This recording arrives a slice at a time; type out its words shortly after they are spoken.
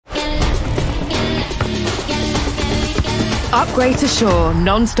Upgrade to Shore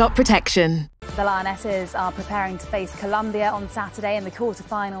non-stop protection. The Lionesses are preparing to face Colombia on Saturday in the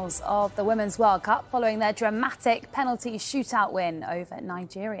quarter-finals of the Women's World Cup following their dramatic penalty shootout win over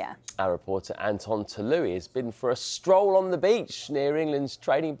Nigeria. Our reporter Anton Tolui has been for a stroll on the beach near England's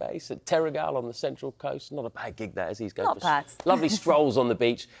training base at Terrigal on the Central Coast. Not a bad gig that is. He's going for lovely strolls on the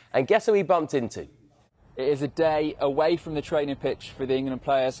beach. And guess who he bumped into? It is a day away from the training pitch for the England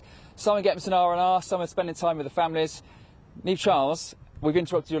players. Some are getting some R&R, some are spending time with the families. Niamh Charles, we've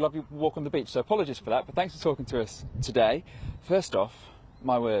interrupted your lovely walk on the beach, so apologies for that, but thanks for talking to us today. First off,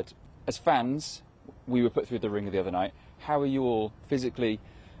 my word, as fans, we were put through the ringer the other night. How are you all physically,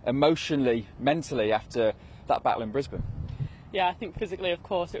 emotionally, mentally after that battle in Brisbane? Yeah, I think physically, of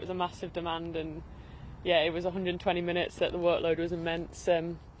course, it was a massive demand, and yeah, it was 120 minutes that the workload was immense.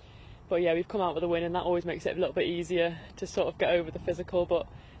 But yeah, we've come out with a win, and that always makes it a little bit easier to sort of get over the physical. But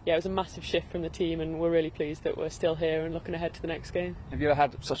yeah, it was a massive shift from the team, and we're really pleased that we're still here and looking ahead to the next game. Have you ever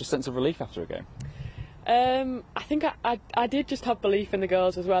had such a sense of relief after a game? I think I did just have belief in the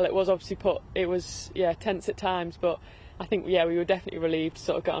girls as well. It was obviously tense at times, but I think we were definitely relieved to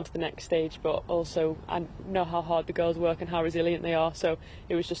sort of get on to the next stage. But also I know how hard the girls work and how resilient they are, so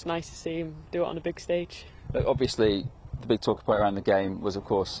it was just nice to see them do it on a big stage. But obviously, the big talking point around the game was, of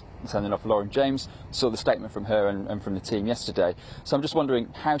course, sending off Lauren James. Saw the statement from her and from the team yesterday. So I'm just wondering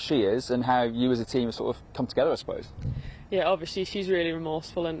how she is and how you as a team have sort of come together, I suppose. Yeah, obviously she's really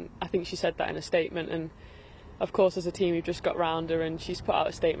remorseful, and I think she said that in a statement. And of course, as a team, we've just got round her, and she's put out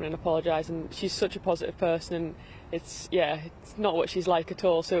a statement and apologised. And she's such a positive person, and it's not what she's like at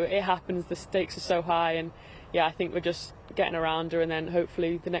all. So it happens. The stakes are so high, and yeah, I think we're just getting around her, and then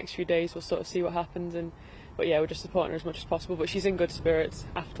hopefully the next few days we'll sort of see what happens. But yeah, we're just supporting her as much as possible. But she's in good spirits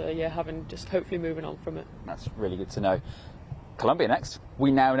after having just hopefully moving on from it. That's really good to know. Colombia next.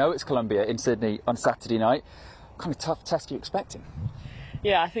 We now know it's Colombia in Sydney on Saturday night. What kind of tough test are you expecting?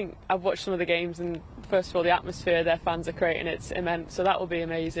 Yeah, I think I've watched some of the games, and first of all, the atmosphere their fans are creating, it's immense, so that will be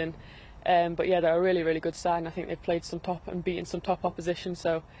amazing. But yeah, they're a really, really good side, and I think they've played some top and beaten some top opposition,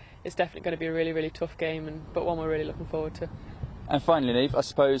 so it's definitely going to be a really, really tough game, but one we're really looking forward to. And finally, Niamh, I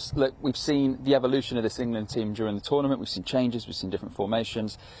suppose, look, we've seen the evolution of this England team during the tournament. We've seen changes, we've seen different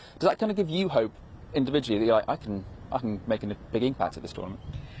formations. Does that kind of give you hope individually that you're like, I can make a big impact at this tournament?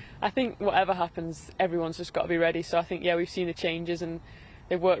 I think whatever happens, everyone's just got to be ready. So I think, we've seen the changes, and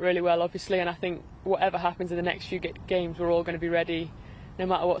they've worked really well, obviously. And I think whatever happens in the next few games, we're all going to be ready, no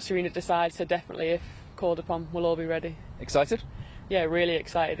matter what Serena decides. So definitely, if called upon, we'll all be ready. Excited? Yeah, really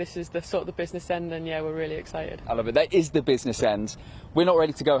excited. This is the sort of the business end, and yeah, we're really excited. I love it. That is the business end. We're not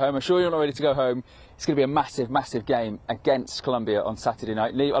ready to go home. I'm sure you're not ready to go home. It's going to be a massive, massive game against Colombia on Saturday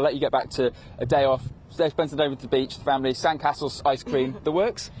night. Niamh, I'll let you get back to a day off. Spend some day with the beach, the family, sandcastles, ice cream, the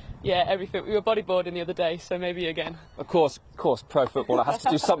works. Yeah, everything. We were bodyboarding the other day, so maybe again. Of course, pro footballer has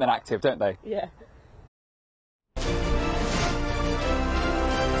to do something active, don't they? Yeah.